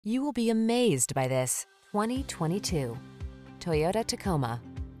You will be amazed by this 2022 Toyota Tacoma.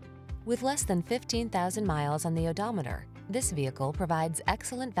 With less than 15,000 miles on the odometer, this vehicle provides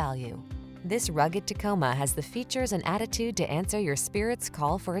excellent value. This rugged Tacoma has the features and attitude to answer your spirit's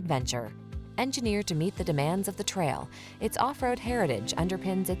call for adventure. Engineered to meet the demands of the trail, its off-road heritage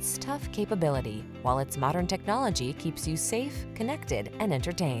underpins its tough capability, while its modern technology keeps you safe, connected, and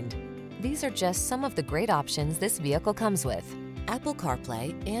entertained. These are just some of the great options this vehicle comes with: Apple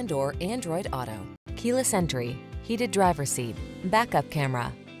CarPlay and/or Android Auto, keyless entry, heated driver's seat, backup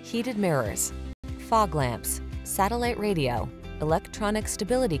camera, heated mirrors, fog lamps, satellite radio, electronic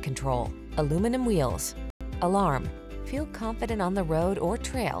stability control, aluminum wheels, alarm. Feel confident on the road or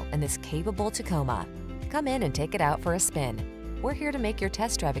trail in this capable Tacoma. Come in and take it out for a spin. We're here to make your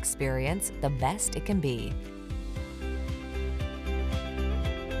test drive experience the best it can be.